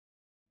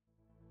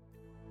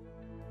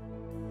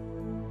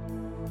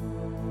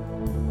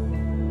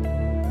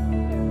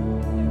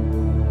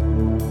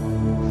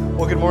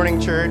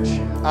morning, church.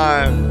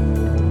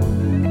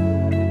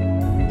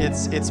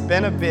 It's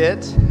been a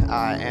bit,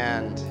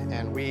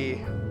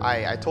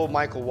 I told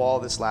Michael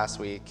Wall this last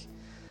week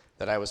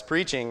that I was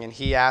preaching, and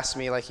he asked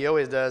me, like he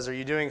always does, "Are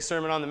you doing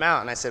Sermon on the Mount?"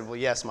 And I said, "Well,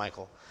 yes,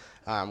 Michael,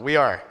 we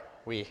are.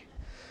 We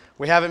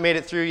haven't made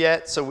it through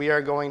yet, so we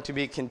are going to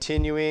be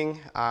continuing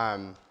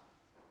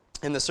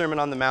in the Sermon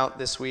on the Mount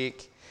this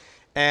week,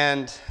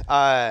 and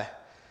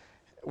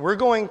we're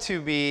going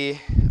to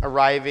be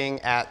arriving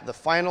at the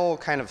final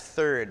kind of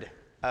third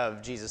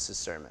of Jesus'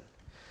 sermon.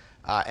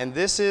 And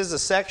this is a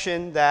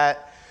section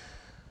that,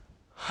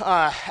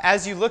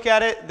 as you look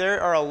at it,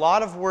 there are a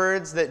lot of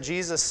words that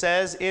Jesus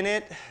says in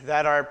it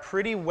that are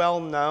pretty well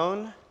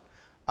known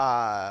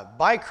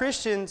by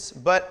Christians,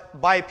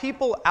 but by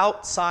people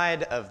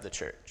outside of the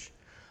church.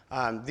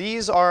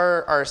 These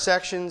are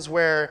sections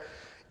where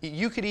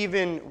you could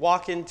even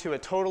walk into a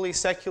totally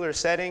secular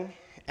setting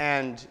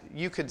and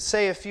you could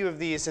say a few of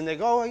these and they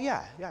go, "Oh,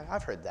 yeah,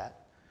 I've heard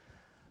that."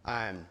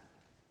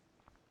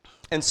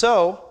 And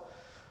so,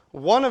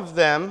 one of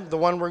them, the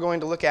one we're going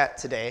to look at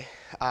today,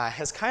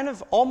 has kind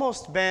of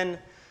almost been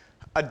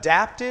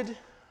adapted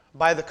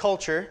by the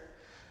culture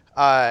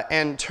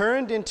and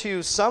turned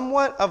into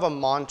somewhat of a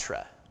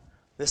mantra,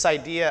 this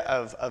idea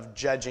of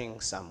judging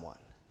someone.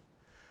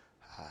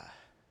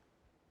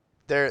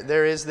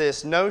 There is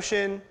this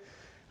notion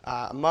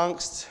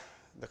amongst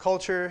the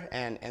culture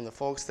and the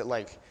folks that,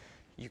 like,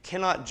 you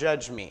cannot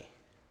judge me,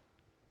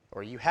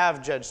 or you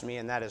have judged me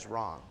and that is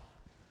wrong.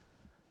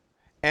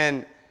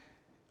 And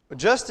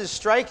just as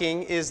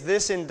striking is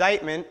this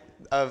indictment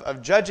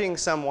of judging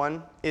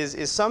someone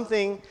is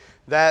something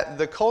that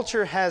the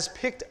culture has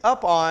picked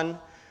up on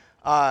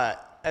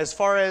as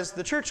far as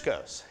the church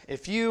goes.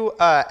 If you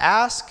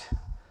ask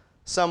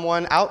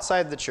someone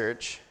outside the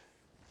church,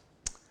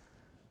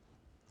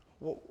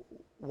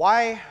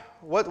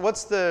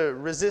 what's the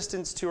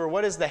resistance to, or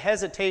what is the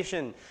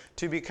hesitation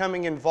to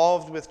becoming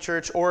involved with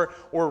church or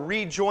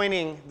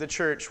rejoining the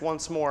church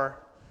once more,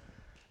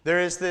 there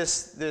is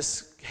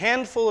this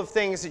handful of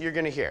things that you're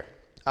going to hear.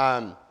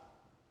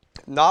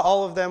 Not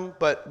all of them,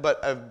 but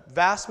a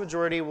vast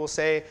majority will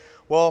say,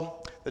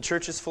 well, the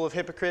church is full of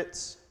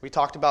hypocrites. We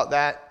talked about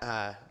that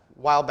a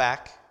while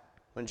back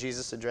when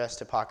Jesus addressed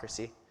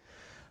hypocrisy.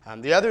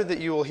 The other that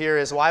you will hear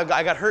is, well,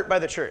 I got hurt by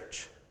the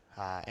church,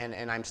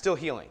 and I'm still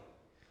healing.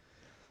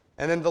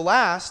 And then the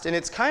last, and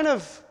it's kind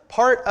of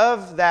part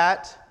of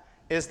that,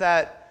 is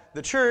that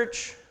the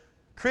church,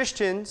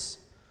 Christians,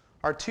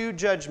 are too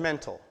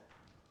judgmental.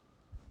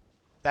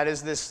 That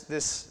is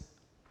this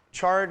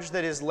charge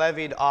that is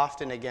levied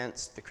often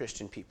against the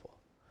Christian people.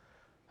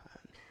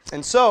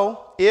 And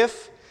so,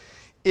 if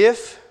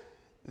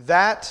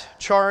that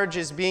charge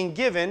is being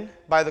given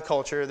by the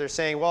culture, they're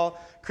saying, well,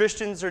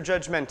 Christians are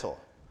judgmental.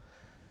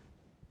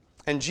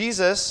 And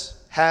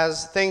Jesus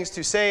has things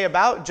to say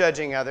about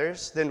judging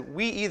others, then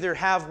we either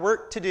have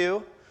work to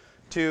do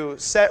to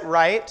set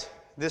right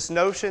this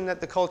notion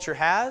that the culture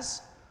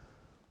has,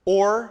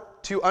 or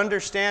to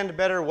understand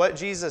better what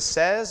Jesus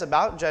says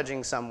about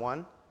judging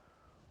someone,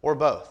 or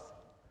both.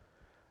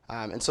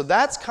 And so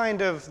that's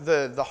kind of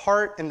the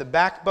heart and the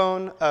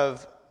backbone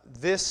of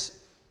this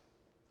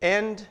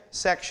end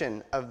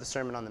section of the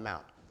Sermon on the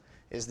Mount,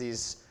 is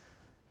these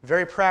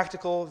very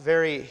practical,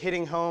 very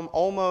hitting home,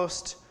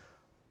 almost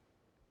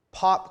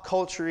pop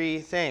culture-y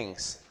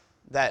things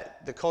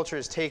that the culture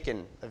has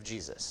taken of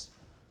Jesus.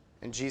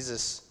 And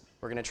Jesus,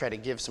 we're going to try to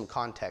give some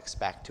context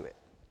back to it.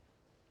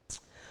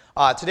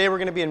 Today we're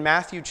going to be in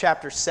Matthew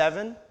chapter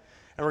 7, and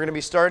we're going to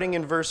be starting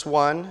in verse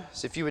 1.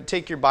 So if you would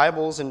take your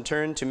Bibles and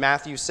turn to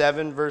Matthew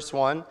 7, verse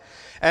 1.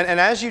 And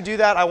as you do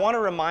that, I want to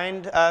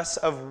remind us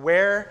of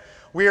where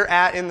we're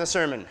at in the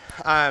sermon,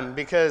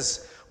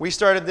 because we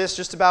started this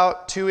just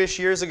about 2-ish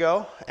years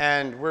ago,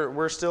 and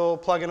we're still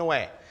plugging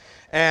away.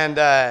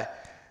 And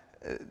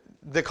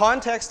the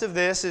context of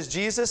this is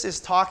Jesus is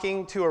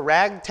talking to a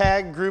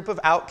ragtag group of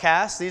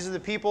outcasts. These are the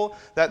people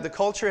that the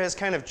culture has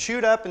kind of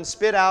chewed up and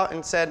spit out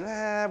and said,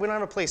 we don't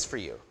have a place for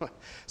you.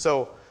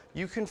 So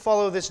you can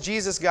follow this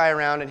Jesus guy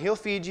around and he'll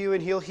feed you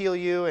and he'll heal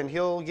you and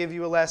he'll give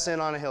you a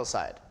lesson on a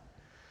hillside.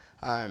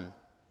 And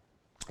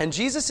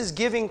Jesus is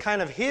giving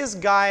kind of his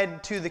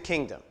guide to the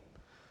kingdom.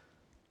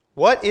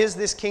 What is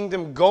this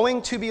kingdom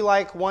going to be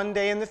like one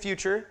day in the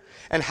future?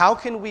 And how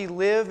can we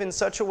live in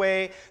such a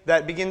way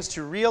that begins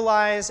to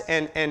realize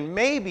and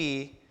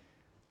maybe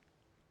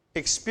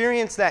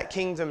experience that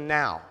kingdom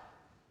now?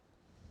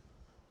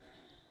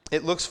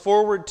 It looks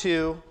forward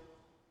to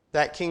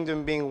that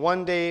kingdom being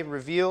one day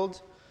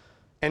revealed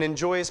and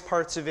enjoys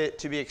parts of it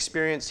to be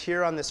experienced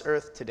here on this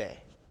earth today.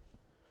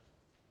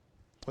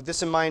 With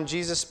this in mind,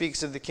 Jesus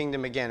speaks of the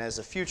kingdom again as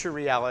a future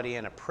reality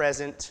and a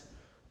present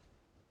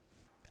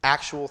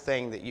actual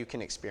thing that you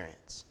can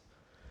experience.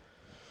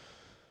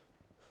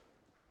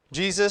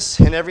 Jesus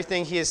and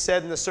everything he has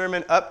said in the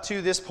sermon up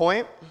to this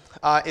point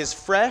is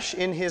fresh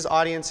in his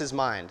audience's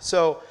mind.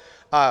 So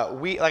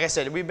like I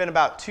said, we've been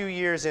about 2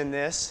 years in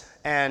this,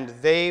 and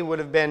they would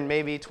have been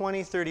maybe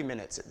 20, 30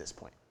 minutes at this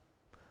point.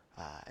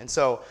 And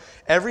so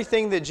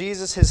everything that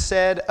Jesus has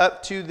said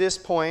up to this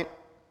point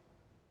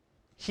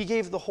he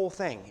gave the whole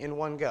thing in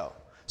one go.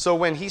 So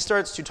when he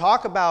starts to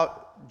talk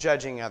about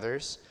judging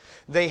others,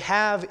 they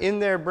have in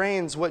their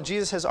brains what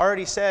Jesus has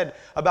already said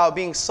about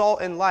being salt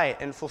and light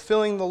and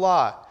fulfilling the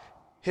law.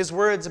 His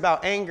words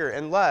about anger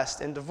and lust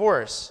and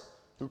divorce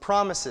and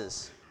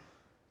promises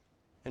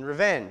and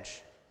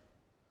revenge.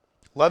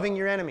 Loving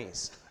your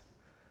enemies.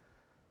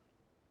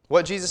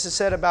 What Jesus has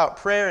said about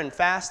prayer and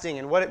fasting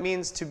and what it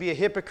means to be a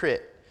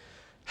hypocrite.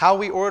 How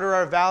we order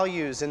our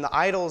values and the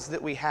idols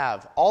that we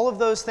have. All of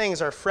those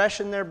things are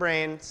fresh in their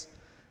brains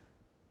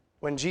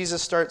when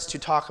Jesus starts to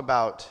talk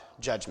about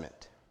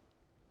judgment.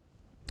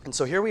 And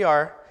so here we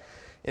are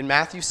in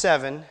Matthew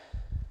 7,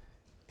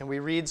 and we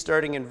read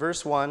starting in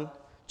verse 1,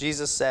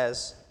 Jesus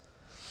says,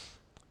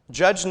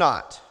 "Judge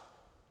not,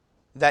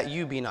 that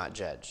you be not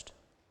judged.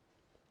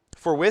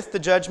 For with the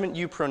judgment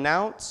you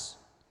pronounce,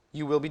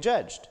 you will be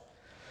judged.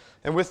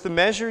 And with the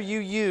measure you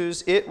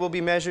use, it will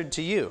be measured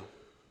to you.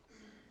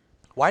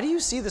 Why do you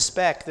see the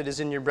speck that is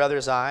in your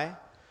brother's eye,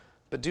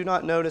 but do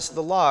not notice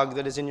the log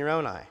that is in your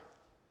own eye?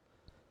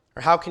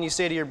 Or how can you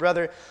say to your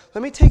brother,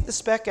 'Let me take the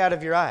speck out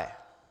of your eye,'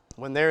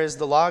 when there is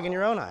the log in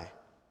your own eye?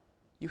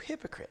 You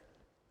hypocrite.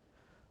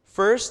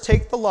 First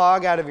take the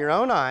log out of your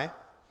own eye,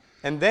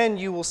 and then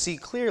you will see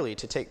clearly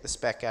to take the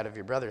speck out of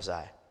your brother's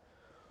eye.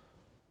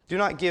 Do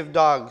not give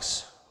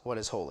dogs what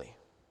is holy,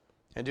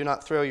 and do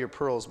not throw your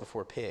pearls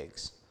before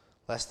pigs,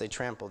 lest they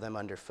trample them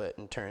underfoot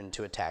and turn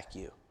to attack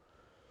you."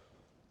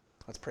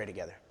 Let's pray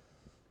together.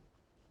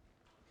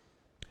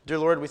 Dear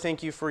Lord, we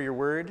thank you for your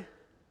word.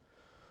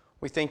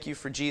 We thank you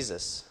for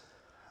Jesus.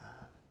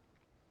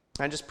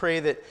 I just pray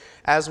that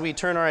as we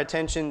turn our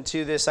attention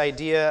to this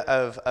idea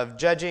of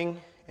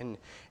judging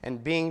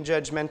and being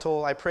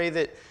judgmental, I pray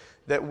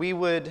that we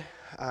would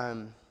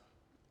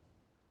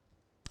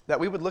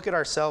look at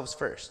ourselves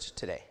first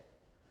today.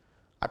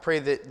 I pray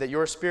that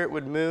your Spirit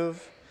would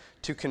move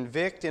to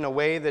convict in a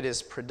way that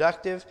is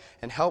productive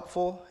and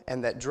helpful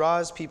and that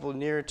draws people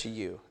nearer to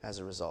you as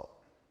a result.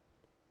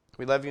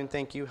 We love you and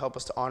thank you. Help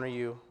us to honor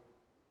you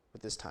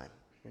with this time.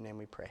 In your name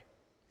we pray.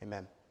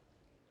 Amen.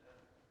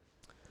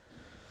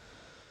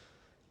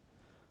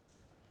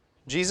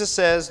 Jesus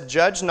says,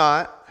 "Judge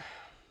not,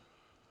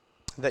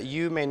 that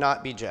you may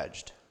not be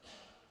judged."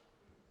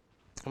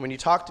 And when you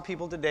talk to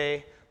people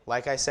today,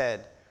 like I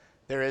said,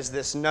 there is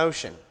this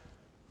notion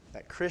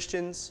that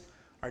Christians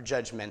are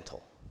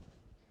judgmental.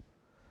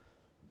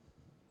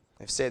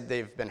 They've said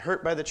they've been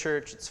hurt by the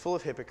church, it's full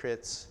of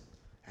hypocrites,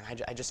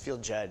 and I just feel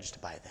judged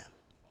by them.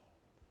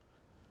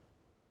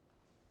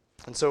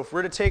 And so if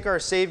we're to take our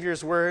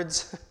Savior's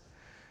words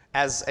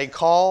as a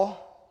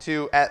call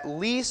to at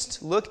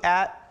least look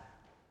at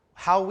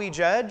how we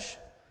judge,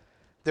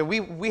 then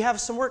we have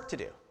some work to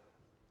do,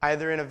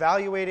 either in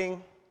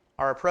evaluating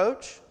our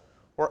approach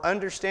or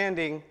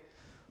understanding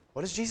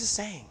what is Jesus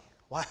saying?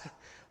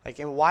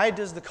 And why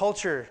does the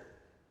culture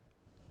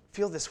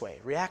feel this way,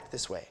 react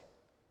this way?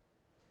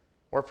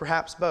 Or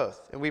perhaps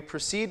both. And we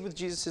proceed with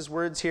Jesus'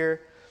 words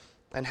here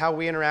and how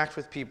we interact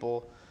with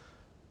people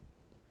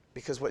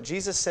because what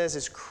Jesus says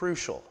is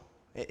crucial.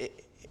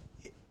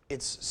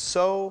 It's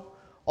so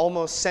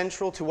almost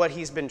central to what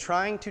he's been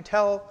trying to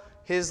tell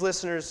his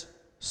listeners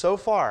so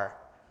far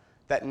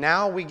that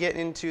now we get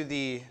into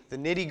the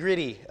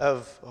nitty-gritty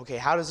of, okay,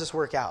 how does this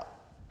work out?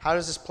 How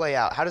does this play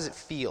out? How does it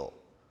feel?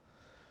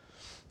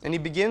 And he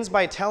begins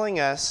by telling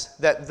us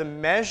that the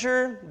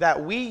measure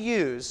that we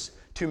use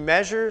to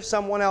measure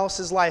someone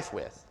else's life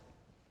with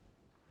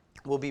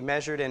will be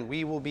measured and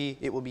it will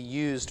be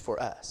used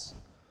for us.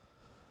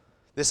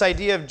 This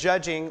idea of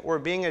judging or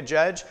being a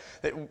judge,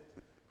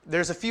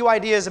 there's a few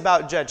ideas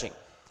about judging.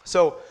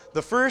 So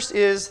the first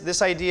is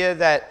this idea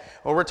that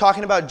we're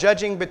talking about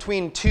judging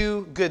between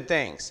two good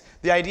things.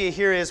 The idea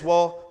here is,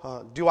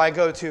 do I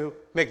go to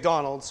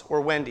McDonald's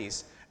or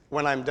Wendy's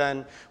when I'm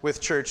done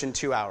with church in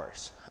 2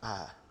 hours?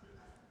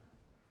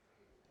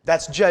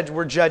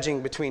 We're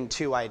judging between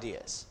two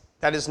ideas.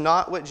 That is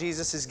not what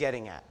Jesus is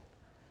getting at.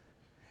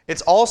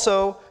 It's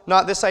also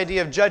not this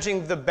idea of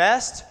judging the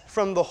best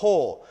from the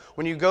whole.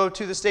 When you go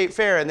to the state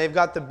fair and they've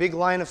got the big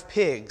line of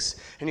pigs,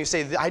 and you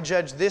say, I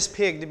judge this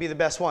pig to be the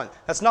best one.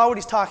 That's not what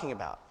he's talking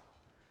about.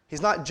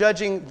 He's not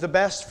judging the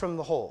best from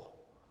the whole.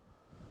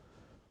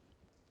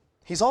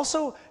 He's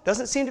also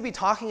doesn't seem to be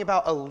talking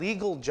about a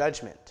legal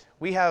judgment.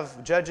 We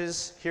have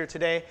judges here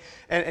today,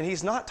 and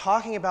he's not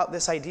talking about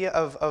this idea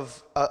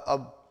of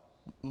a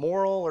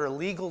moral or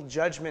legal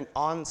judgment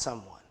on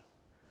someone.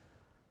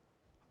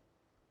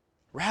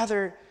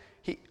 Rather,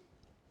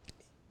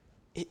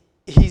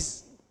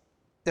 he's,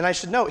 and I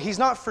should note, he's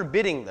not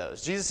forbidding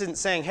those. Jesus isn't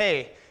saying,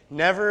 hey,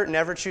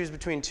 never choose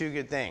between two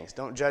good things.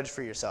 Don't judge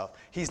for yourself.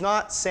 He's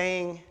not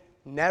saying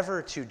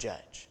never to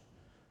judge.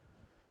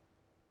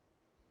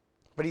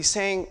 But he's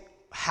saying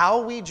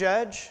how we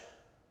judge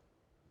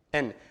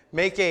and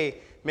make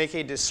a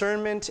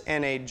discernment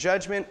and a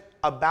judgment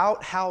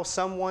about how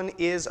someone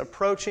is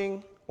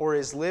approaching or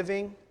is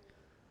living.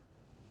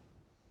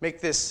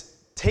 Take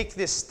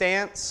this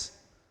stance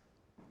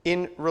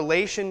in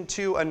relation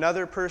to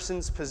another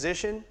person's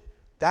position.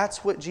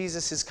 That's what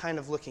Jesus is kind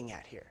of looking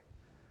at here.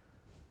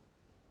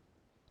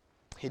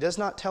 He does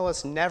not tell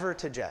us never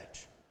to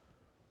judge.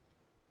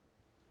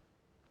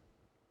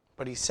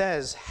 But he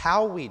says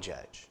how we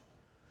judge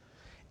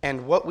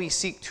and what we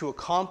seek to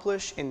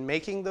accomplish in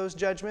making those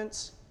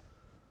judgments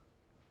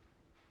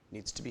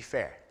needs to be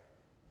fair.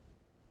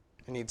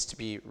 It needs to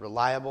be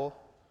reliable.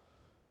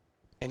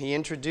 And he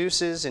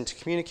introduces, and to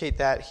communicate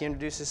that, he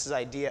introduces this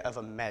idea of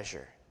a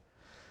measure.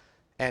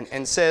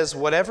 And says,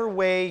 whatever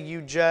way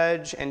you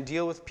judge and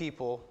deal with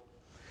people,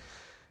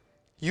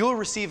 you will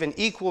receive an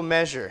equal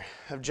measure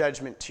of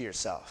judgment to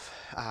yourself.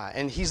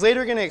 And he's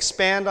later going to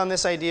expand on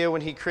this idea when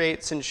he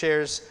creates and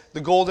shares the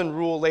golden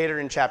rule later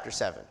in chapter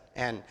 7.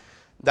 And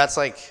that's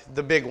like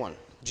the big one.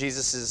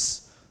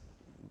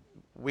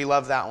 We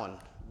love that one.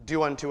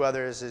 Do unto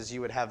others as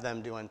you would have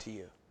them do unto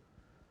you.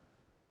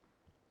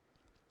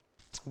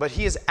 But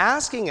he is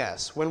asking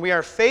us, when we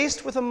are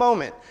faced with a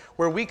moment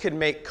where we could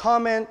make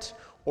comment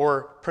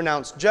or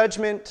pronounce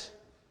judgment,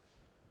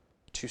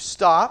 to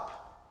stop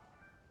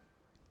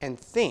and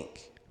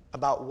think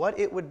about what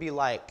it would be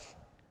like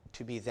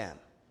to be them.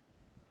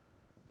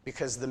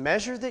 Because the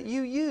measure that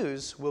you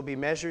use will be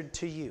measured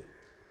to you.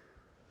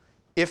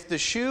 If the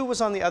shoe was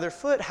on the other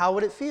foot, how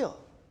would it feel?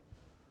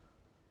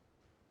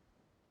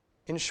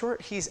 In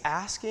short, he's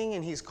asking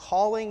and he's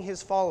calling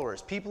his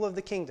followers, people of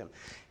the kingdom.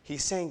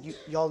 He's saying,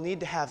 y'all need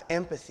to have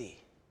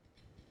empathy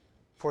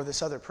for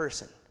this other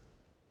person.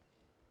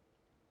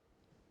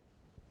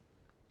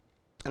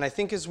 And I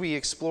think as we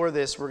explore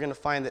this, we're going to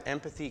find that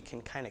empathy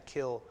can kind of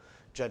kill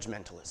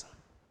judgmentalism.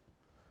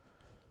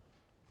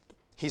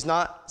 He's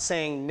not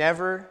saying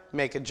never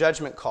make a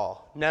judgment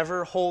call,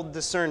 never hold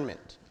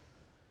discernment.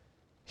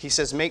 He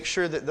says make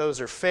sure that those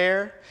are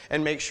fair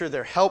and make sure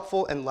they're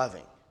helpful and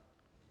loving.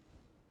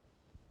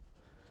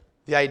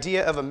 The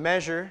idea of a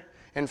measure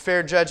and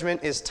fair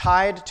judgment is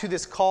tied to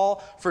this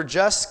call for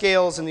just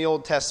scales in the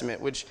Old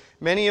Testament, which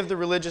many of the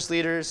religious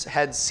leaders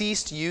had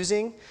ceased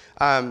using.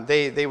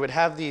 They would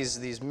have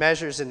these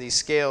measures and these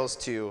scales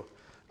to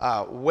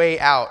weigh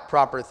out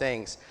proper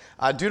things.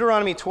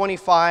 Deuteronomy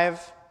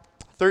 25,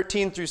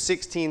 13 through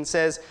 16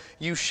 says,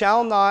 "You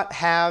shall not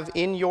have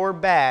in your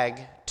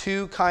bag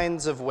 2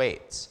 kinds of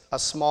weights, a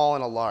small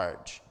and a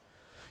large.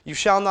 You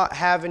shall not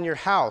have in your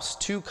house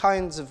 2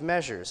 kinds of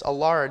measures, a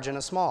large and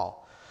a small.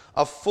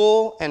 A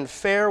full and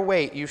fair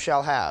weight you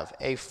shall have,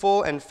 a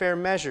full and fair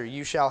measure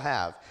you shall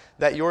have,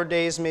 that your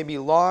days may be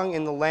long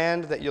in the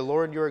land that your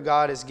Lord your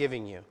God is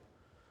giving you.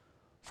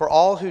 For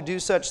all who do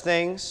such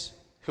things,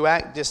 who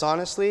act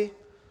dishonestly,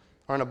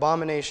 are an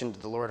abomination to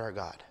the Lord our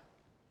God."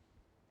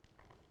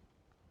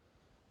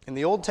 In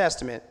the Old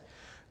Testament,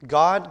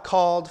 God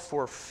called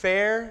for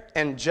fair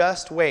and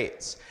just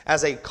weights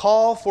as a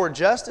call for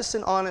justice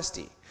and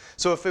honesty.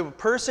 So if a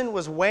person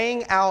was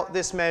weighing out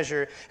this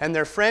measure and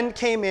their friend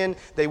came in,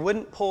 they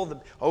wouldn't pull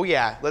oh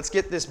yeah, let's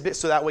get this bit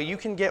so that way you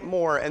can get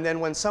more. And then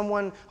when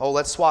someone,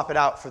 let's swap it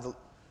out for the...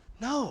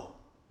 No.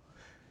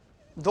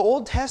 The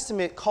Old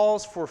Testament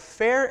calls for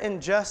fair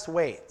and just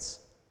weights,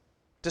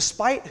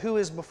 despite who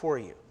is before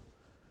you.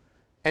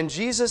 And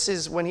Jesus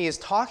is, when he is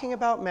talking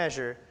about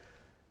measure,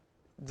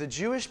 the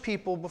Jewish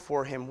people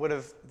before him would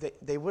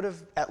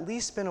have at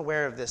least been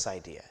aware of this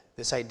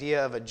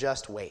idea of a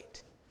just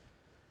weight.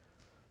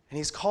 And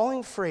he's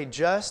calling for a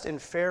just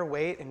and fair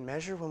weight and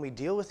measure when we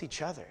deal with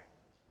each other.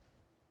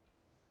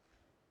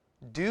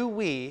 Do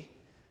we,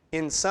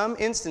 in some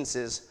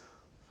instances,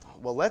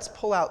 let's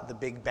pull out the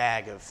big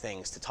bag of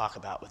things to talk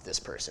about with this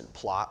person,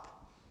 plop.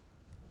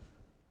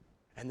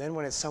 And then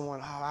when it's someone,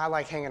 I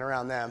like hanging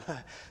around them, I'll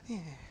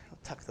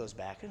tuck those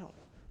back.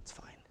 It's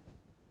fine.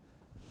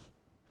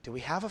 Do we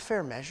have a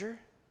fair measure?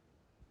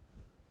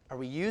 Are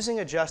we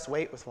using a just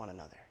weight with one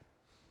another?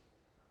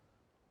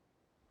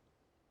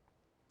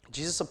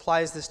 Jesus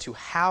applies this to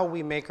how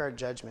we make our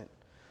judgment.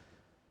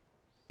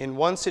 In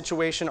one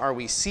situation, are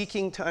we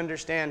seeking to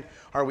understand?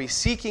 Are we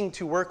seeking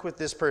to work with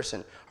this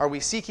person? Are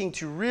we seeking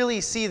to really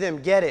see them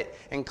get it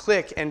and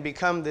click and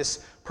become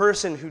this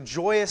person who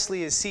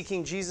joyously is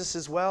seeking Jesus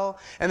as well?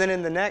 And then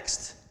in the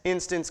next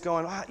instance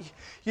going,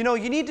 you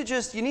need to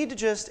just,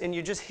 and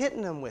you're just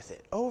hitting them with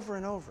it over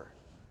and over.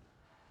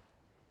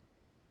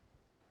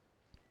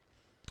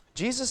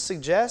 Jesus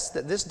suggests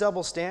that this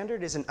double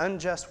standard is an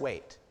unjust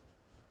weight.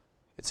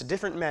 It's a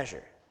different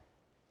measure.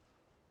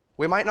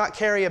 We might not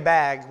carry a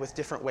bag with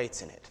different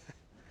weights in it,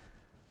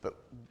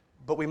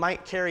 but we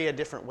might carry a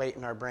different weight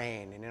in our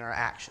brain and in our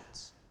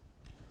actions.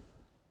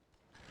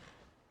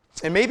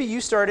 And maybe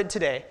you started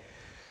today,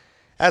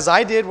 as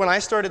I did when I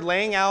started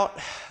laying out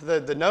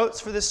the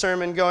notes for this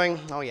sermon, going,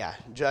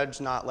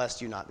 judge not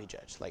lest you not be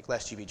judged, like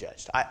lest you be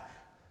judged.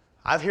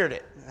 I've heard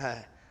it.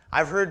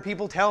 I've heard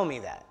people tell me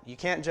that. You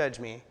can't judge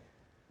me.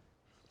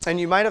 And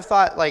you might have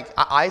thought,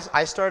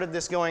 I started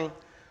this going,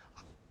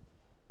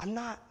 I'm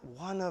not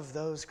one of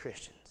those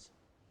Christians.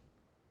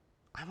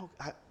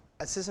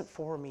 This isn't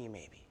for me,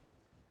 maybe.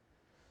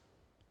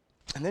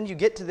 And then you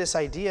get to this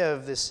idea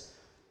of this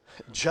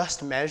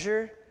just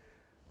measure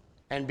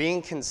and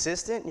being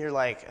consistent, and you're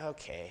like,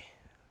 okay,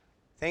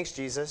 thanks,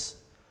 Jesus.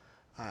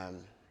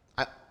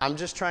 I'm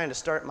just trying to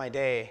start my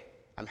day.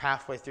 I'm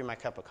halfway through my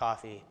cup of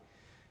coffee.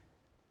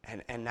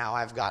 And now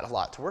I've got a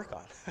lot to work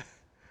on.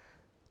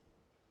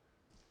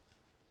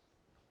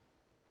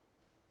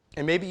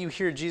 And maybe you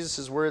hear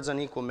Jesus' words on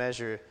equal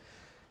measure,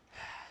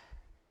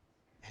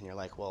 and you're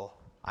like, well,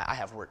 I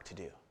have work to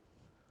do.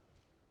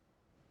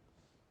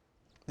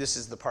 This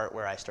is the part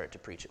where I start to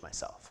preach it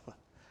myself.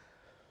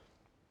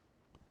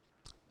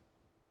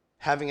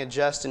 Having a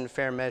just and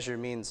fair measure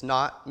means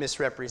not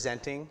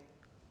misrepresenting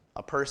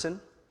a person,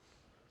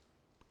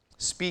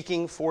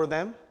 speaking for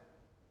them,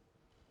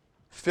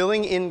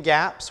 filling in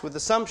gaps with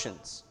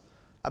assumptions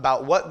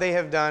about what they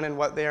have done and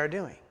what they are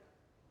doing.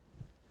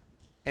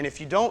 And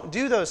if you don't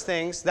do those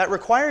things, that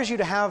requires you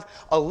to have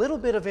a little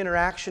bit of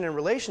interaction and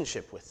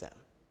relationship with them.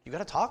 You got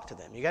to talk to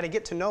them. You got to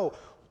get to know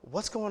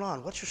what's going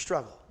on, what's your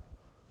struggle.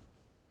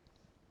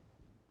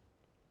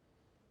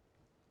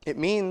 It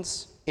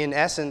means, in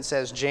essence,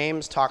 as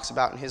James talks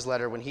about in his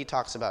letter when he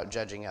talks about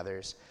judging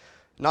others,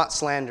 not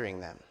slandering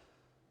them.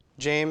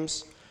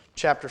 James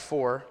chapter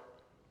 4,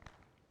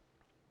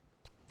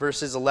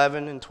 verses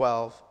 11 and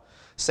 12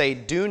 say,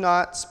 "Do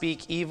not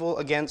speak evil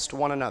against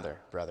one another,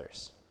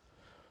 brothers.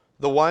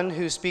 The one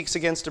who speaks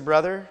against a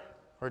brother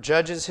or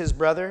judges his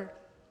brother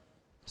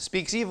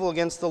speaks evil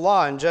against the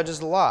law and judges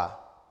the law.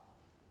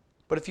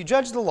 But if you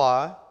judge the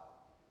law,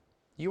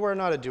 you are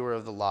not a doer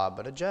of the law,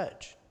 but a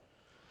judge.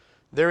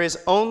 There is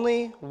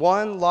only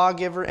one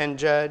lawgiver and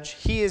judge.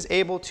 He is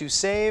able to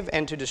save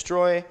and to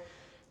destroy.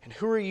 And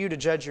who are you to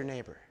judge your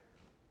neighbor?"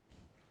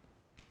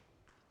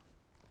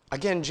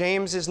 Again,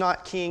 James is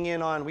not keying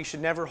in on we should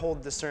never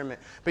hold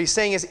discernment. But he's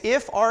saying is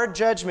if our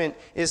judgment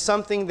is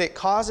something that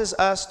causes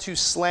us to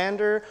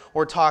slander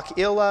or talk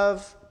ill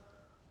of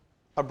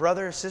a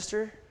brother or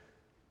sister,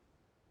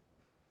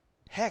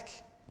 heck,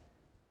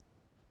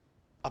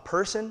 a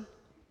person,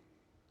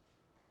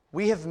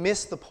 we have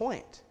missed the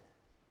point.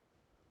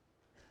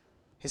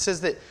 He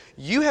says that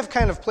you have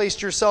kind of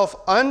placed yourself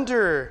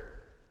under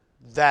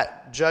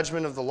that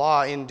judgment of the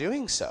law in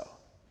doing so.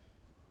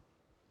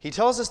 He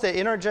tells us that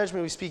in our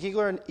judgment, we speak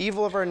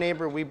evil of our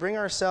neighbor, we bring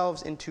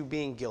ourselves into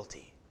being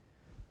guilty,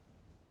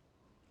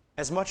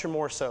 as much or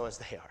more so as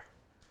they are.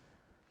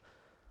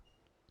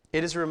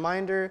 It is a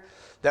reminder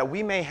that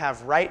we may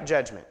have right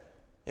judgment.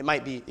 It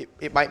might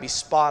be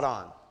spot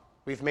on.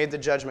 We've made the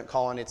judgment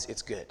call and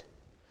it's good.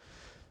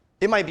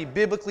 It might be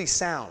biblically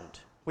sound.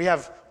 We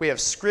have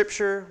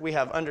scripture, we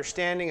have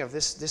understanding of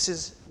this. This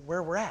is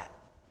where we're at.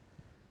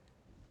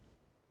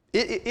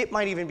 It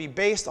might even be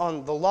based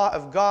on the law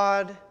of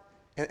God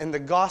and the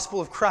gospel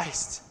of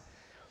Christ.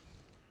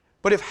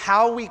 But if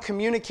how we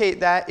communicate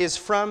that is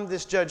from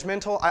this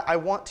judgmental, I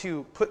want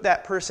to put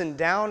that person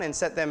down and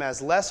set them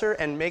as lesser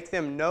and make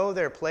them know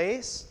their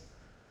place,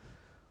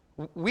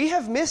 we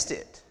have missed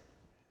it.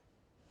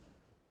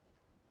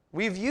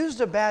 We've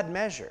used a bad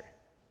measure.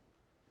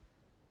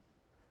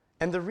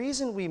 And the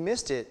reason we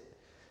missed it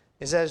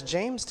is, as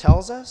James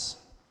tells us,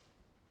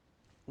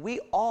 we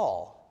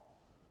all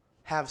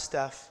have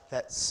stuff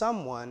that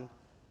someone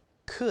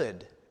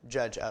could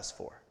judge us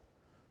for.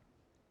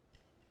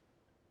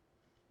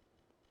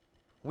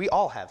 We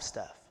all have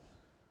stuff.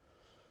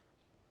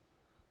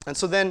 And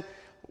so then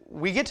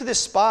we get to this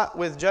spot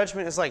with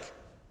judgment. It's like,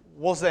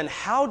 well, then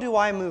how do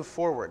I move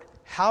forward?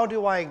 How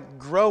do I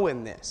grow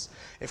in this?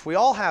 If we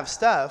all have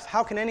stuff,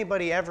 how can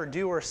anybody ever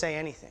do or say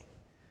anything?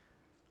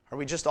 Are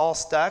we just all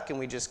stuck and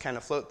we just kind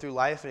of float through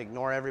life and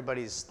ignore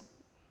everybody's?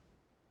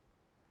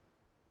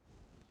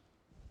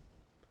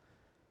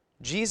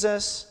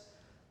 Jesus,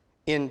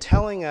 in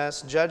telling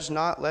us, judge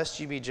not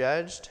lest you be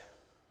judged,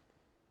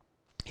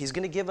 he's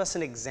going to give us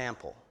an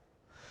example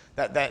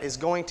that is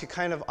going to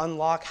kind of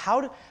unlock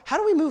how do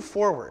we move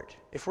forward?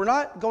 If we're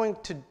not going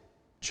to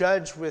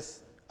judge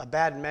with a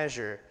bad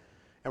measure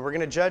and we're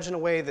going to judge in a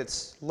way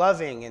that's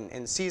loving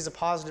and sees a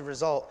positive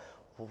result,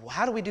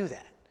 how do we do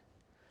that?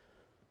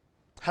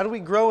 How do we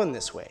grow in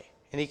this way?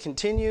 And he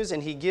continues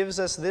and he gives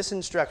us this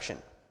instruction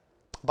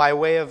by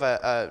way of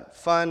a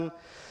fun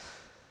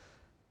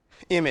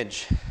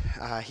image.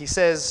 He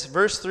says,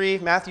 verse 3,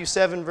 Matthew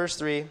 7, verse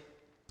 3,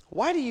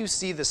 "Why do you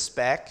see the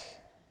speck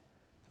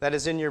that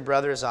is in your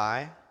brother's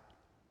eye,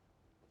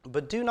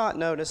 but do not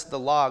notice the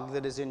log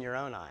that is in your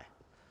own eye?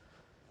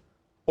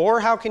 Or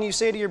how can you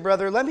say to your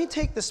brother, 'Let me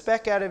take the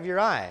speck out of your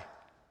eye,'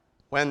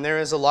 when there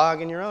is a log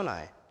in your own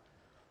eye?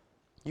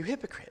 You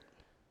hypocrite.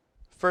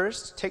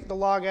 First, take the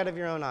log out of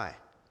your own eye,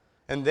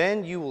 and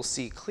then you will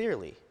see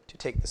clearly to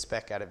take the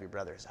speck out of your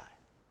brother's eye."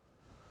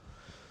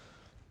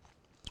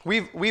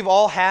 We've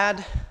all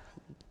had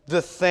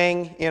the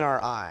thing in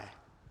our eye.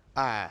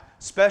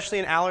 Especially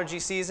in allergy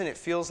season, it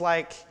feels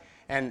like,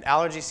 and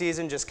allergy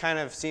season just kind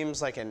of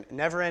seems like a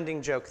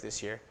never-ending joke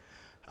this year.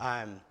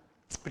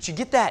 But you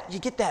get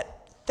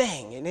that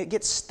thing, and it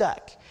gets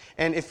stuck.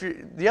 And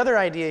the other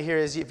idea here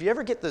is, if you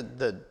ever get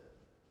the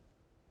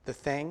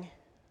thing,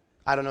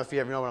 I don't know if you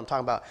ever know what I'm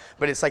talking about,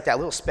 but it's like that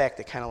little speck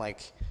that kind of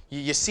like,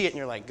 you see it and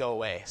you're like, go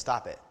away,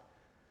 stop it.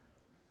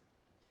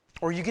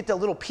 Or you get that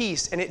little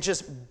piece and it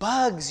just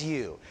bugs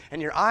you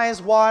and your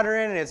eye's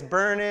watering and it's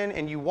burning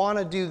and you want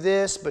to do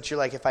this, but you're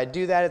like, if I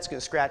do that, it's going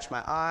to scratch my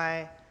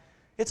eye.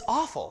 It's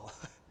awful.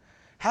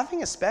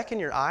 Having a speck in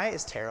your eye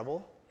is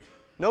terrible.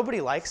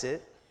 Nobody likes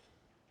it.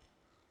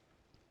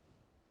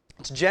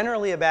 It's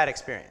generally a bad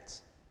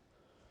experience.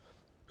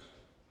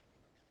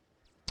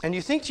 And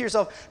you think to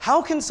yourself,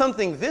 how can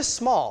something this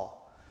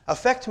small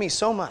affect me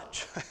so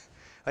much?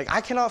 Like, I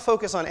cannot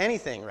focus on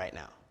anything right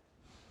now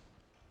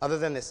other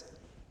than this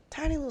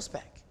tiny little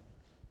speck.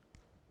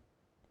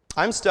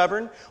 I'm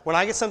stubborn. When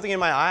I get something in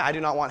my eye, I do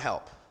not want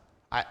help.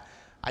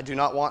 I do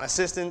not want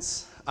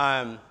assistance.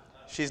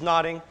 She's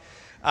nodding.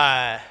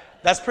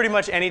 That's pretty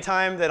much any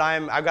time that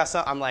I've got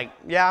something, I'm like,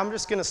 yeah, I'm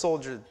just going to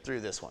soldier through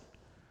this one.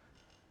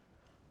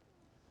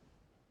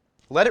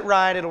 Let it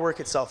ride. It'll work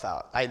itself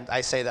out.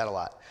 I say that a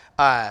lot.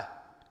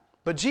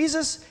 But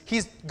Jesus,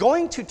 he's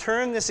going to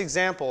turn this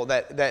example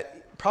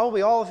that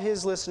probably all of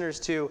his listeners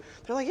too,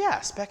 they're like,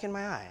 yeah, speck in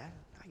my eye.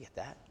 I get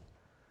that.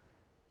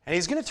 And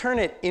he's going to turn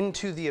it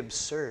into the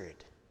absurd.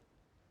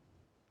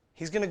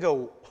 He's going to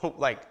go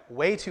like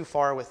way too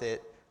far with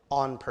it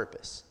on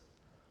purpose.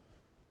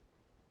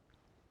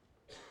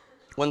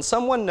 When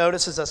someone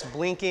notices us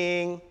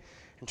blinking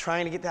and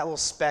trying to get that little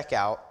speck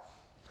out,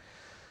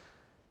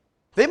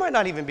 they might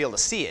not even be able to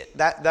see it.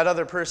 That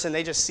other person,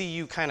 they just see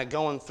you kind of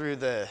going through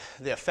the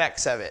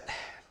effects of it.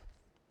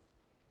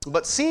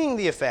 But seeing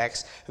the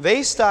effects, they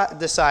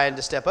decide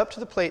to step up to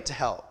the plate to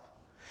help.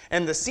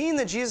 And the scene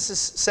that Jesus has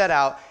set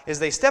out is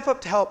they step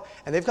up to help,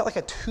 and they've got like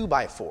a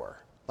 2x4,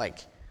 like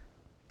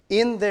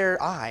in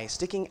their eye,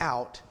 sticking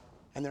out,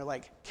 and they're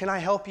like, "Can I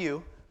help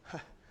you?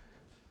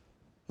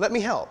 Let me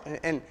help."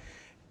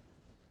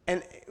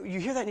 And you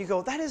hear that and you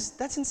go,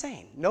 that's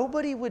insane.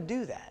 Nobody would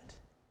do that.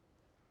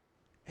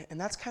 And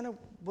that's kind of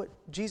what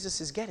Jesus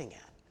is getting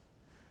at.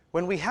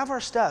 When we have our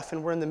stuff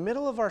and we're in the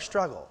middle of our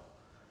struggle,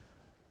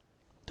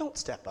 don't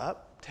step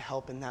up to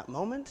help in that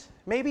moment.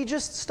 Maybe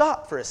just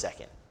stop for a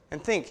second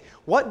and think,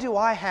 what do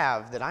I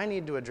have that I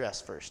need to address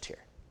first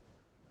here?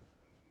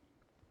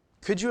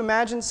 Could you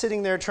imagine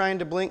sitting there trying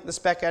to blink the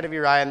speck out of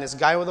your eye and this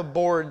guy with a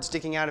board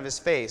sticking out of his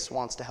face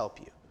wants to help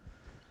you?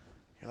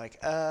 You're like,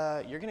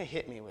 you're going to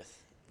hit me with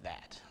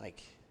that.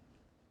 Like,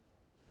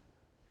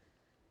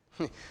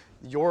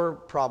 your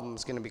problem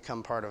is going to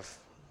become part of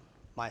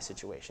my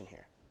situation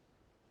here.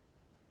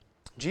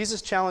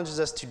 Jesus challenges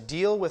us to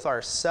deal with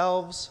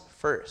ourselves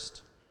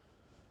first.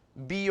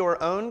 Be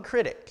your own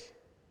critic.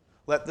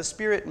 Let the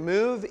Spirit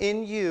move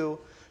in you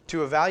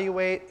to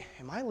evaluate,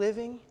 am I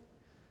living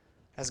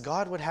as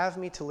God would have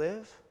me to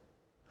live?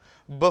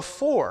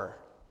 Before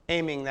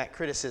aiming that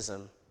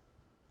criticism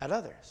at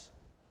others.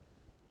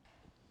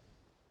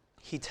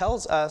 He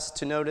tells us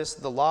to notice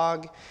the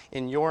log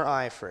in your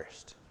eye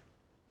first.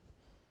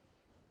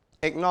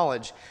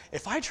 Acknowledge,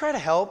 if I try to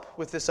help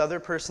with this other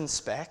person's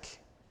speck,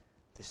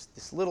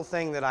 this little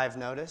thing that I've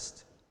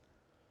noticed,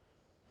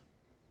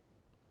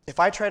 if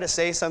I try to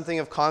say something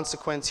of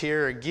consequence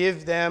here or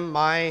give them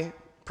my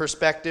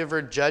perspective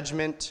or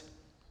judgment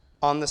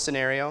on the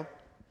scenario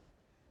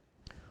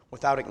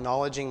without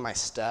acknowledging my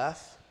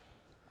stuff,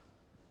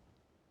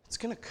 it's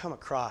going to come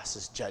across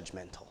as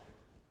judgmental.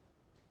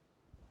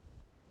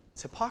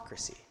 It's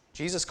hypocrisy.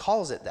 Jesus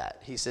calls it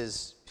that. He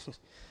says,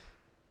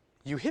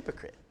 you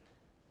hypocrite.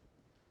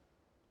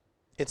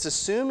 It's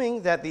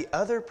assuming that the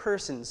other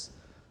person's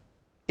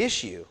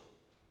issue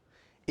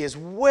is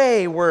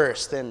way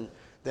worse than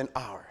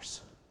ours.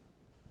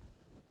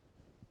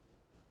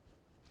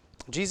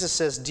 Jesus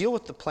says, deal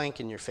with the plank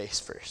in your face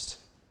first.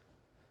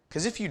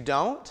 Because if you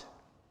don't,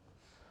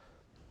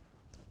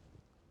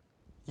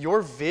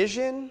 your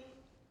vision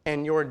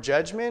and your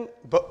judgment,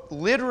 but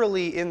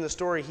literally in the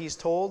story he's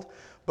told,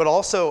 but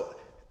also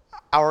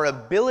our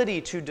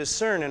ability to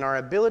discern and our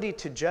ability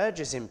to judge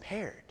is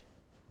impaired.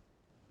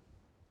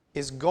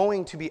 Is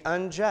going to be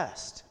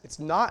unjust. It's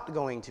not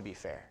going to be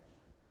fair.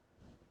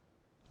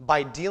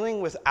 By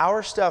dealing with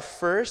our stuff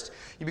first,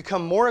 you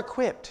become more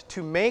equipped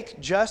to make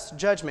just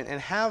judgment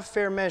and have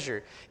fair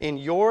measure in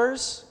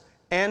yours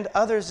and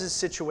others'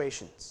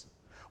 situations.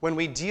 When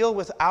we deal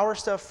with our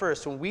stuff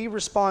first, when we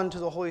respond to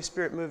the Holy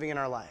Spirit moving in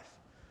our life,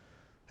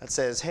 that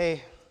says,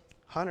 hey,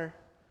 Hunter,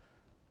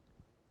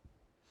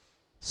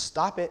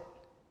 stop it.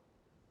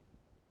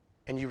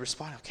 And you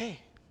respond, okay,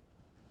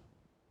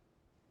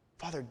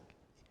 Father,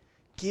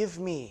 give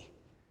me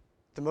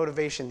the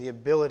motivation, the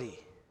ability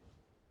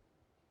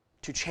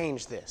to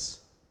change this.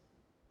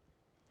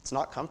 It's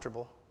not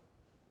comfortable.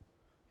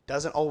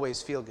 Doesn't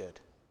always feel good.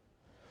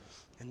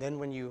 And then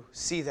when you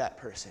see that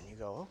person, you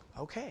go,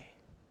 oh, okay.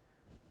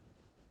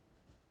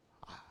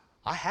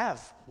 I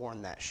have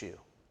worn that shoe.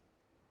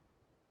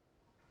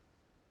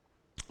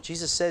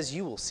 Jesus says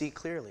you will see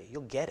clearly.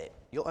 You'll get it.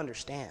 You'll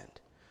understand.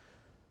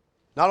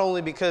 Not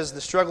only because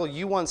the struggle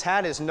you once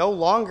had is no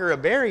longer a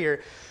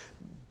barrier,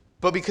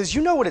 but because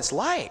you know what it's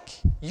like.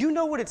 You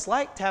know what it's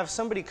like to have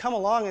somebody come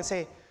along and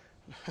say,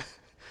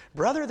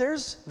 brother,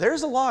 there's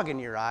a log in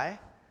your eye.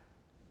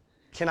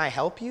 Can I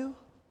help you?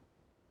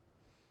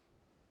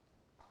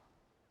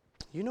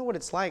 You know what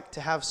it's like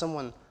to have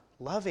someone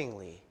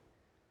lovingly,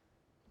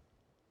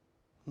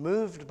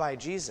 moved by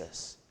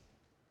Jesus,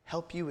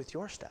 help you with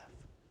your stuff.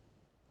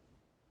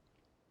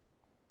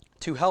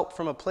 to help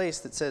from a place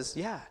that says,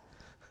 yeah,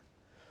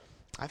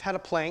 I've had a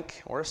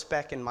plank or a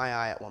speck in my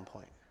eye at one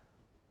point.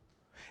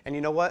 And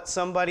you know what?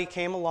 Somebody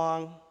came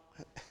along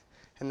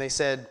and they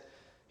said,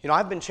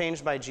 I've been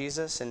changed by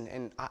Jesus,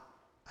 and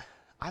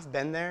I've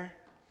been there.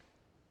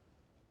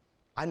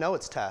 I know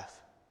it's tough.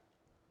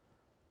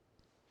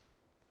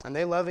 And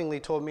they lovingly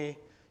told me,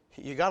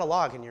 you got a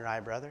log in your eye,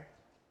 brother.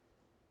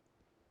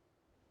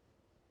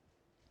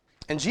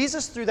 And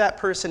Jesus, through that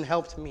person,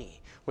 helped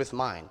me with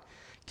mine.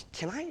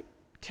 Can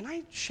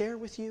I share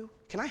with you?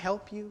 Can I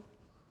help you?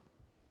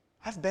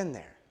 I've been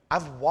there.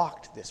 I've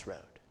walked this road.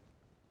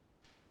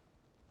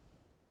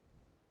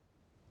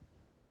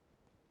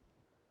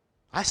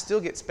 I still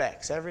get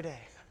specks every day.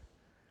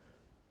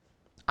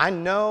 I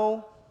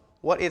know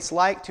what it's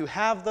like to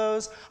have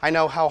those. I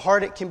know how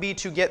hard it can be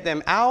to get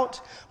them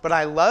out, but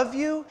I love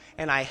you,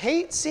 and I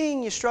hate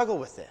seeing you struggle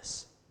with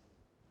this.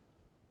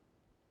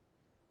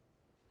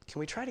 Can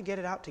we try to get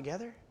it out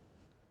together?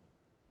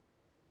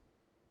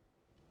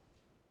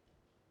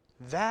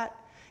 That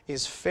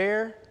is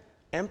fair,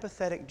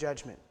 empathetic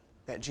judgment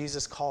that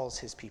Jesus calls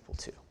his people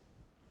to.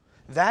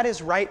 That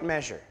is right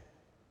measure.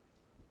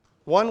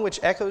 One which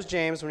echoes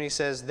James when he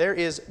says, there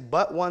is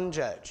but one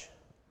judge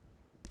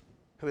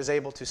who is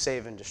able to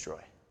save and destroy.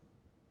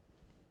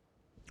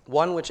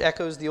 One which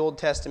echoes the Old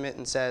Testament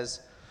and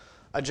says,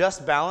 a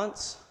just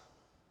balance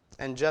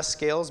and just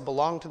scales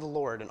belong to the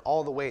Lord, and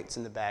all the weights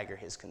in the bag are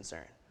his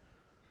concern.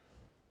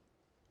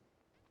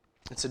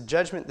 It's a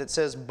judgment that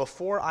says,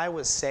 before I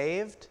was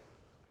saved,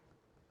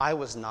 I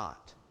was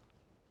not.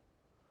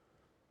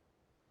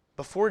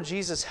 Before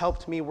Jesus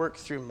helped me work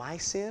through my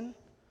sin,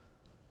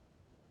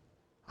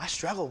 I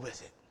struggled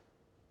with it.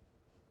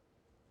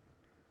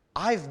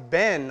 I've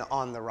been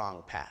on the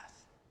wrong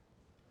path.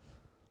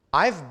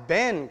 I've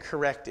been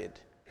corrected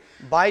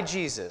by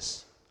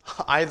Jesus,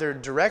 either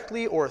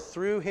directly or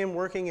through him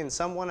working in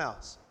someone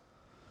else.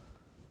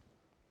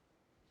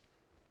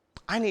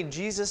 I need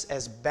Jesus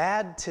as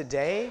bad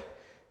today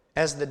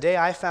as the day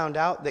I found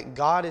out that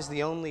God is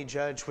the only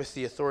judge with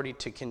the authority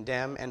to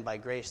condemn, and by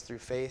grace through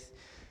faith,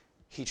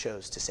 he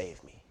chose to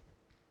save me.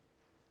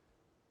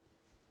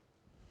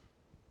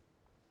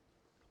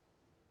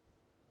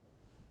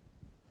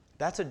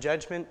 That's a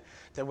judgment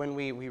that when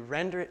we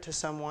render it to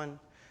someone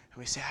and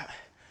we say,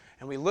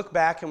 and we look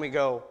back and we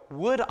go,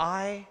 would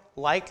I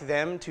like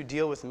them to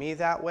deal with me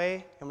that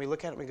way? And we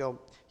look at it and we go,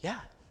 yeah,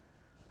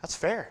 that's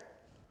fair.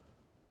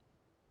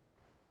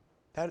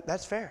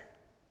 That's fair.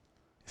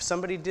 If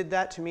somebody did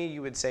that to me,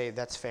 you would say,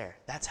 that's fair.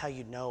 That's how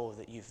you know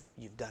that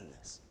you've done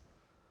this.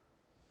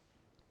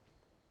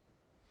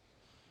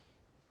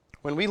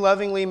 When we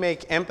lovingly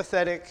make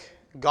empathetic,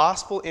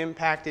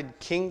 gospel-impacted,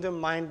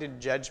 kingdom-minded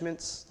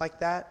judgments like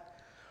that,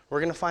 we're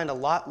going to find a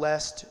lot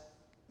less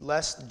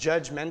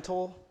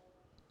judgmentalism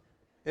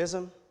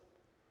and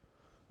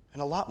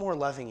a lot more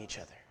loving each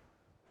other.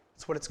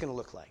 That's what it's going to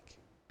look like.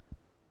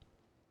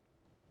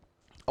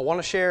 I want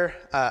to share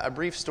a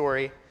brief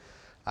story,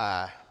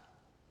 and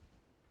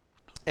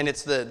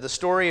it's the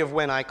story of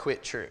when I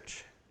quit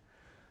church.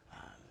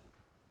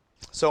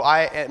 So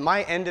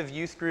my end of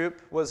youth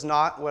group was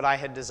not what I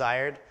had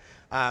desired.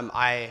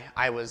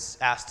 I was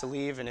asked to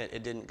leave, and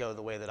it didn't go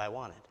the way that I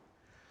wanted.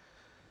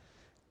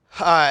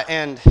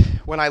 And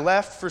when I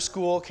left for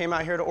school, came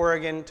out here to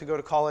Oregon to go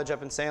to college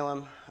up in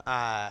Salem,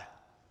 I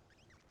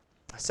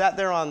sat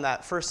there on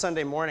that first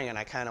Sunday morning and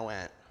I kind of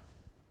went,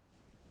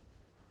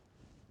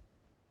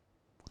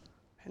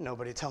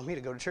 nobody tell me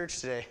to go to church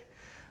today.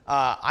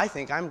 I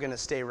think I'm going to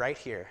stay right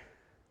here.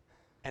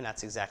 And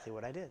that's exactly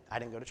what I did. I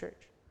didn't go to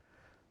church.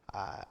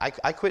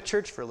 I quit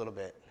church for a little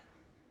bit.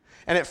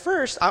 And at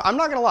first, I'm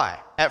not going to lie,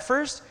 at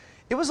first,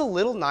 it was a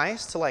little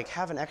nice to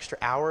have an extra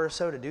hour or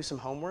so to do some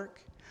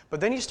homework. But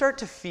then you start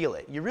to feel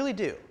it. You really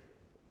do.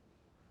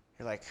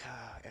 You're like,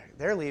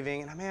 they're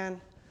leaving. And I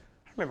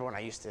remember when I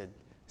used to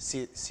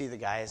see the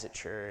guys at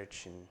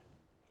church and,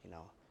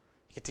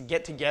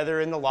 get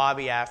together in the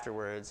lobby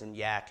afterwards and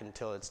yak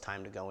until it's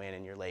time to go in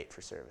and you're late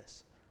for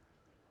service.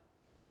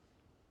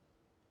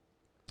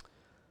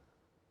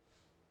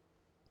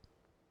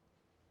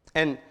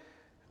 And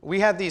we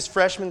had these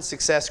freshman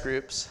success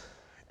groups,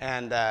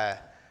 and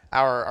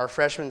our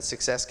freshman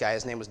success guy,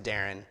 his name was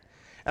Darren.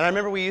 And I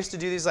remember we used to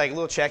do these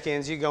little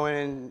check-ins. You go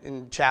in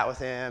and chat with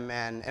him.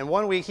 And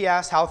one week he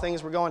asked how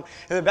things were going.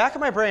 In the back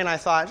of my brain, I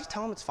thought, just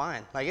tell him it's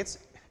fine.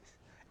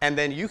 And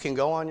then you can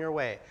go on your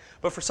way.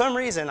 But for some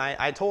reason,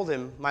 I told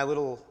him my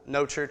little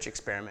no church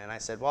experiment. I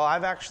said, well,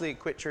 I've actually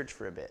quit church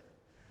for a bit.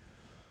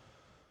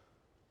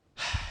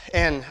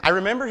 And I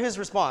remember his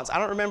response. I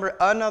don't remember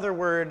another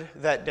word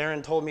that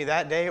Darren told me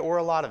that day or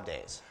a lot of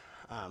days.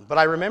 But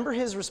I remember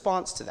his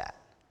response to that.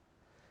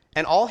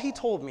 And all he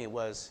told me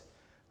was,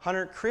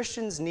 Hunter,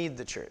 Christians need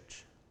the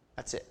church.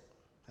 That's it.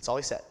 That's all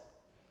he said.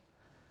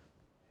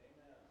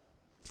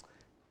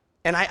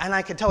 And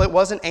I could tell it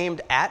wasn't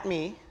aimed at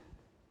me.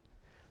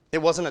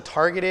 It wasn't a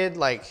targeted,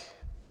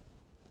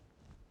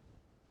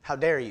 how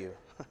dare you?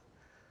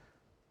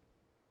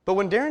 But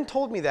when Darren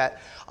told me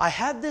that, I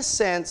had this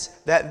sense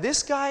that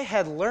this guy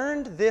had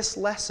learned this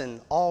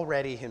lesson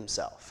already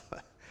himself.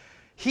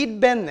 He'd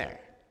been there.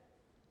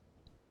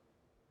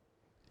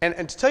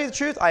 And to tell you the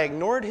truth, I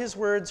ignored his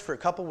words for a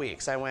couple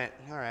weeks. I went,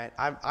 all right,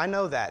 I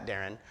know that,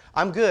 Darren.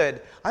 I'm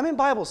good. I'm in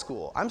Bible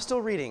school. I'm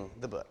still reading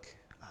the book.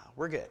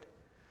 We're good.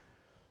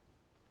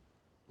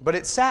 But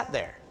it sat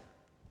there.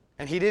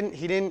 And he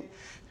didn't,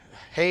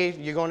 hey,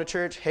 you going to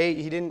church? Hey,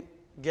 he didn't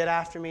get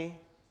after me.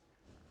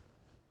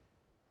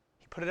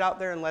 He put it out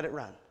there and let it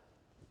run.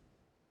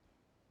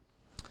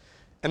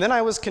 And then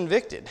I was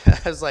convicted.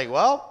 I was like,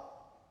 well,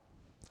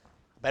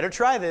 better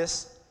try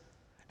this.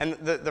 And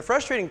the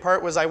frustrating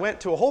part was I went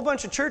to a whole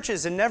bunch of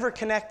churches and never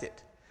connected.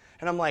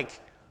 And I'm like,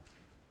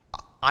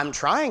 I'm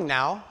trying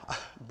now,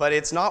 but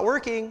it's not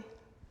working.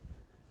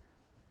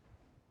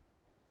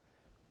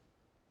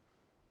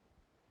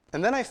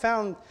 And then I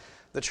found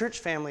the church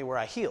family where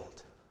I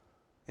healed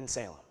in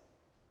Salem.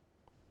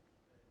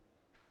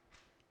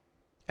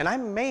 And I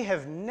may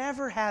have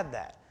never had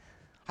that.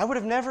 I would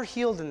have never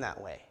healed in that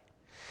way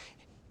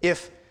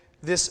if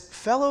this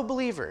fellow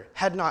believer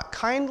had not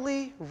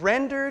kindly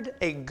rendered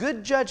a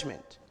good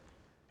judgment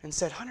and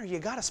said, Hunter, you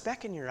got a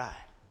speck in your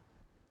eye.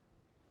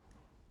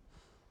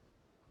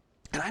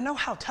 And I know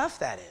how tough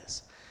that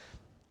is.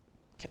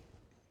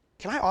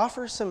 Can I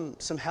offer some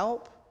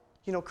help?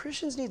 You know,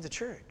 Christians need the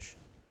church.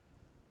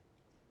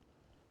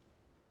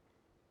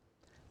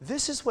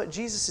 This is what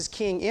Jesus is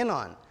keying in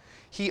on.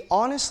 He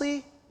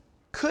honestly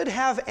could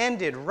have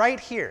ended right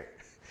here.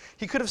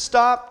 He could have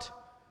stopped,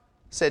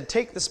 said,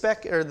 take the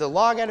speck or the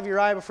log out of your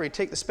eye before you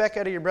take the speck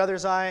out of your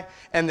brother's eye,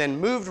 and then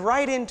moved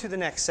right into the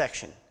next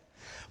section.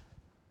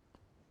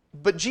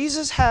 But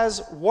Jesus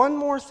has one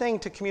more thing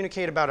to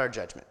communicate about our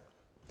judgment.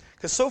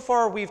 Because so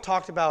far we've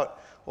talked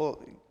about,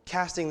 well,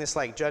 casting this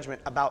like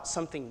judgment about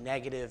something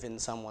negative in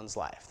someone's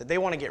life that they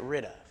want to get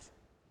rid of.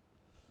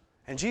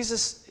 And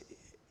Jesus,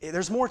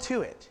 there's more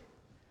to it.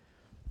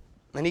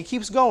 And he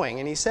keeps going,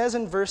 and he says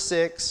in verse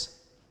 6,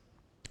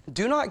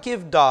 do not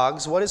give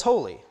dogs what is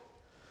holy.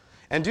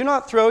 And do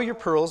not throw your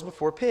pearls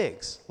before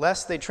pigs,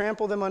 lest they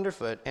trample them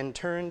underfoot and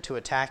turn to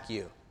attack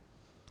you.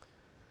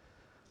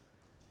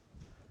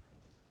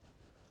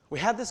 We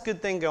had this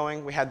good thing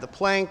going. We had the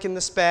plank and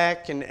the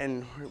speck,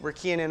 and we're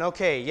keying in,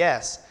 okay,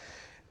 yes.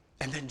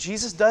 And then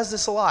Jesus does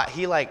this a lot.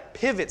 He like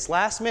pivots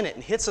last minute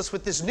and hits us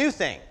with this new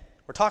thing.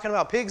 We're talking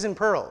about pigs and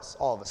pearls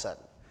all of a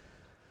sudden.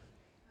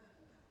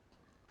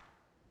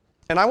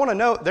 And I want to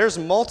note there's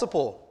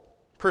multiple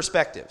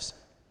perspectives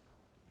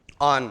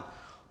on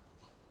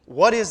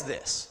what is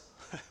this?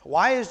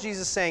 Why is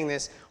Jesus saying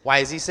this? Why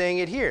is he saying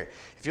it here?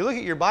 If you look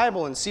at your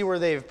Bible and see where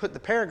they've put the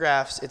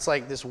paragraphs, it's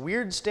like this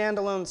weird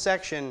standalone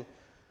section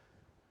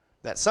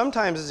that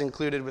sometimes is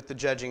included with the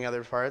judging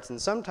other parts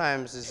and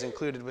sometimes is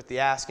included with the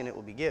ask and it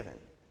will be given.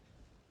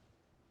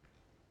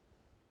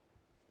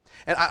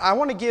 And I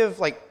want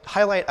to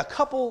highlight a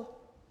couple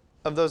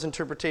of those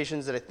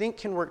interpretations that I think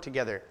can work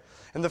together.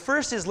 And the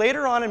first is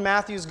later on in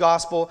Matthew's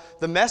gospel,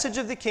 the message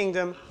of the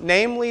kingdom,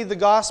 namely the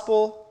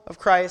gospel of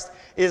Christ,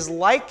 is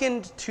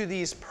likened to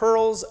these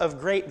pearls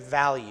of great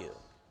value.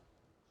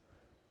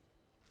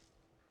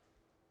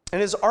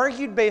 And is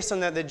argued based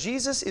on that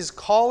Jesus is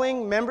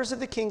calling members of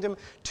the kingdom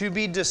to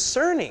be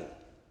discerning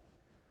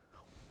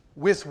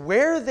with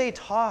where they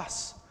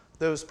toss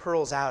those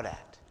pearls out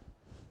at.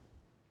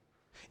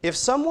 If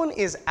someone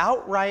is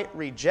outright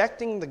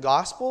rejecting the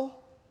gospel,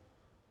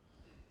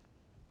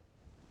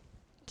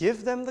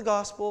 give them the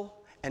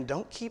gospel and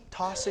don't keep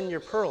tossing your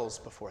pearls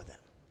before them.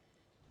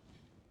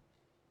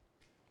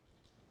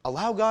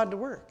 Allow God to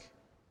work.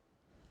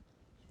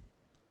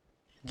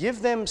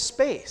 Give them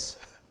space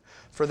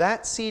for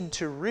that seed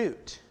to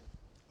root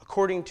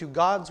according to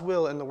God's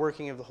will and the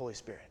working of the Holy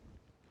Spirit.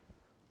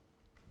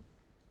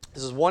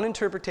 This is one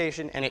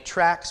interpretation, and it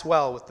tracks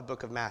well with the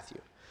book of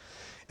Matthew.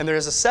 And there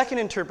is a second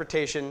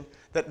interpretation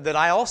that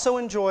I also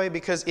enjoy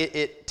because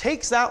it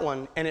takes that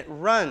one and it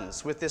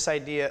runs with this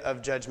idea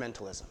of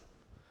judgmentalism.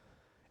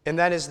 And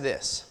that is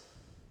this.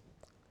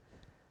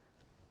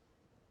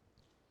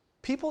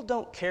 People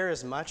don't care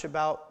as much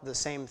about the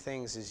same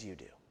things as you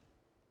do.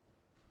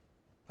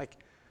 Like,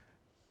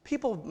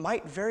 people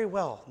might very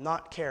well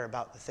not care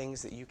about the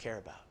things that you care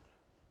about.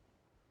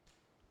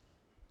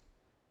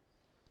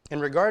 In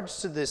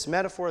regards to this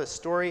metaphor, this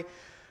story,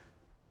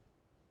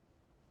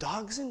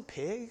 dogs and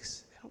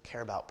pigs, they don't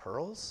care about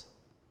pearls.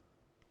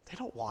 They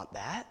don't want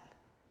that.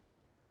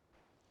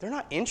 They're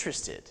not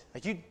interested.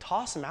 Like, you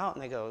toss them out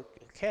and they go,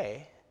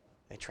 okay.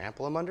 They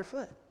trample them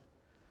underfoot.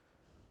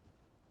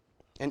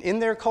 And in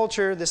their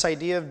culture, this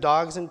idea of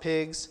dogs and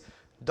pigs,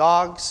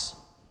 dogs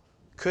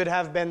could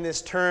have been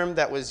this term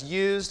that was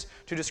used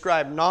to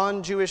describe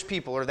non-Jewish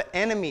people or the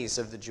enemies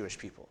of the Jewish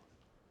people,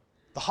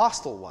 the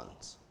hostile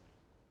ones.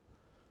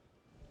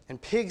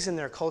 And pigs in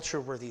their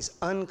culture were these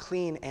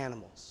unclean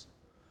animals.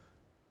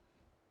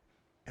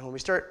 And when we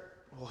start,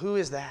 well, who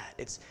is that?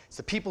 It's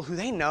the people who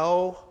they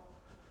know,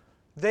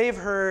 they've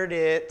heard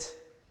it,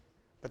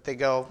 but they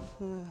go,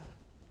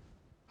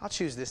 I'll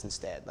choose this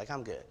instead. Like,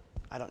 I'm good.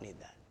 I don't need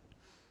that.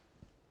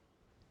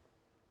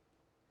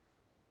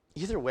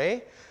 Either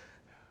way,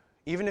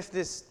 even if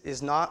this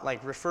is not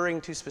like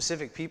referring to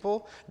specific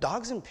people,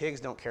 dogs and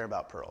pigs don't care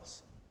about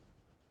pearls.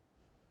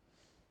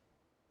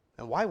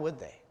 And why would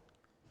they?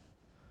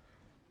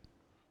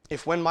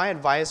 If when my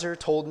advisor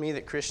told me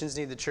that Christians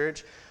need the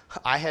church,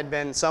 I had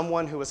been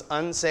someone who was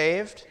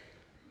unsaved,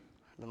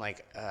 I'd been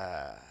like,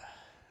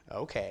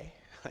 okay,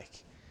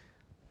 like,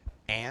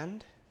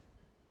 and?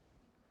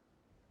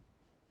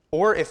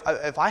 Or if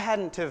I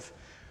hadn't have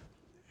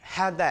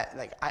had that,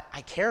 like,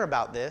 I care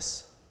about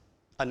this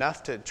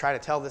enough to try to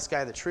tell this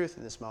guy the truth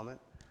in this moment.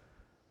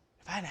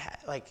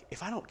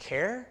 If I don't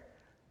care,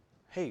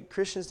 hey,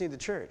 Christians need the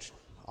church.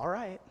 All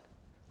right,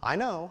 I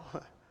know.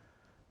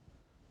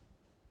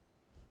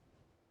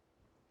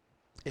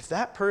 If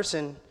that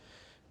person,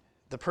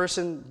 the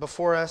person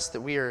before us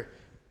that we are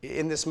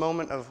in this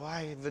moment of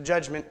the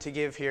judgment to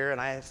give here,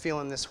 and I feel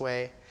in this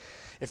way,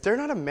 if they're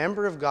not a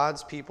member of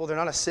God's people, they're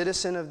not a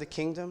citizen of the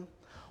kingdom,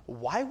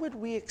 why would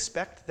we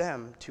expect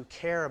them to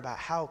care about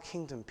how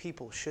kingdom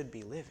people should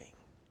be living?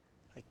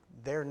 Like,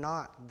 they're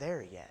not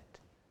there yet.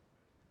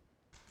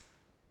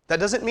 That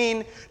doesn't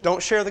mean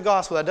don't share the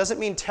gospel. That doesn't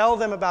mean tell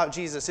them about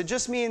Jesus. It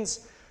just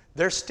means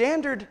their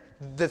standard,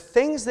 the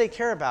things they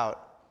care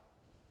about,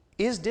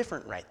 is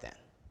different right then.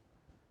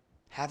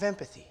 Have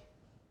empathy.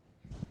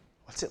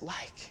 What's it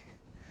like?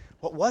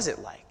 What was it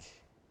like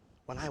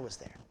when I was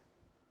there?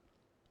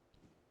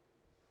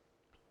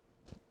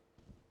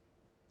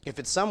 If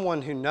it's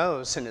someone who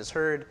knows and has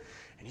heard,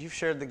 and you've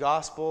shared the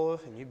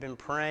gospel, and you've been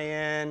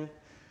praying,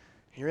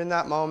 you're in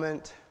that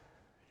moment,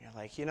 you're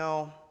like,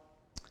 I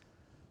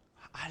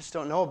just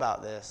don't know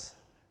about this.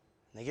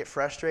 And they get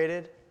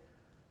frustrated.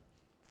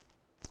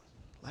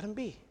 Let them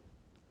be.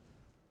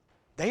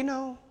 They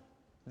know.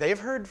 They've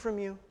heard from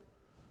you.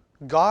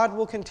 God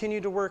will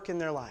continue to work in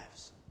their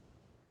lives.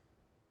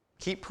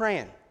 Keep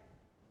praying.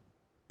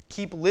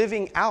 Keep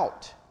living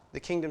out the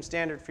kingdom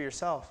standard for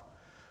yourself.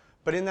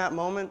 But in that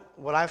moment,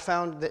 what I've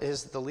found that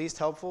is the least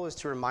helpful is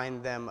to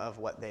remind them of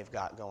what they've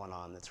got going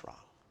on that's wrong.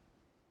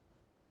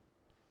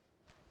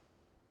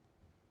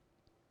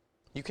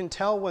 You can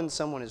tell when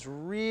someone is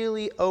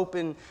really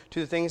open to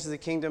the things of the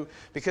kingdom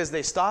because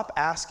they stop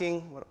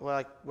asking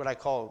what I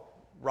call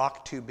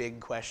rock too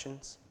big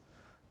questions.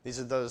 These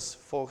are those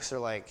folks that are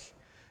like,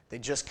 they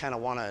just kind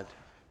of want to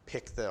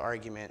pick the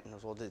argument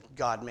and, well, did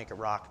God make a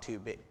rock too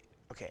big?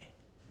 Okay.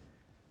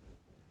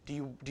 Do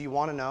you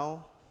want to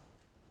know?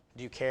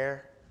 Do you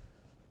care?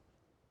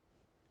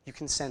 You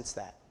can sense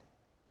that.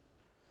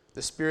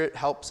 The Spirit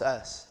helps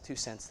us to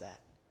sense that.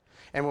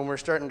 And when we're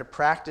starting to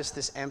practice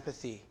this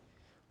empathy,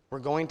 we're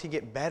going to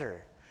get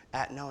better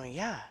at knowing,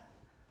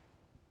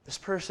 this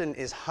person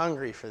is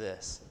hungry for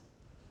this.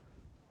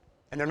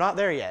 And they're not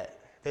there yet.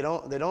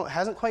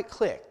 Hasn't quite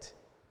clicked.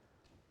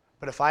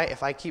 But if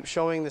I keep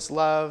showing this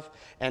love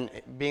and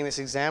being this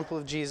example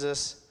of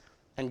Jesus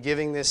and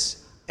giving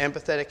this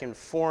empathetic,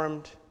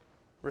 informed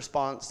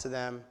response to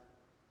them,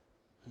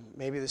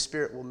 maybe the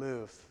Spirit will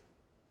move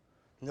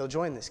and they'll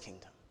join this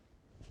kingdom.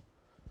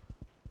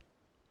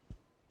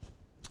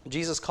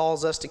 Jesus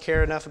calls us to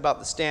care enough about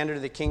the standard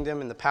of the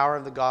kingdom and the power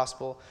of the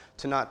gospel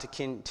to not to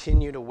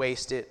continue to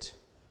waste it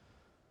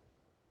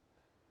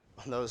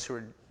on those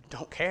who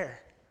don't care.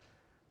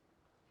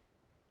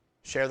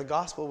 Share the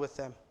gospel with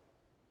them.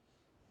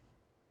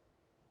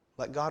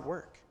 Let God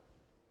work.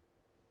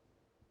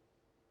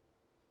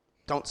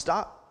 Don't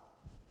stop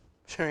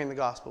sharing the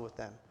gospel with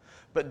them,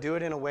 but do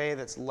it in a way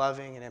that's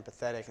loving and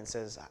empathetic and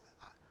says,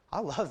 I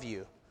love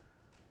you.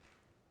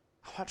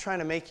 I'm not trying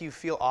to make you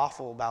feel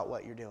awful about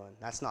what you're doing.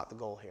 That's not the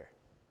goal here.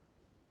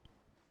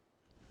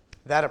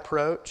 That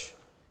approach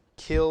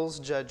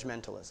kills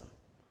judgmentalism.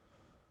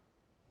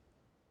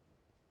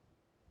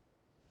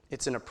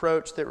 It's an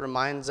approach that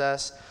reminds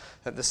us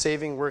that the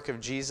saving work of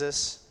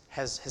Jesus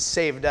has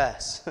saved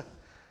us.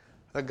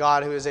 The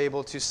God who is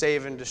able to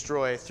save and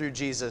destroy through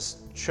Jesus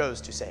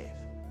chose to save.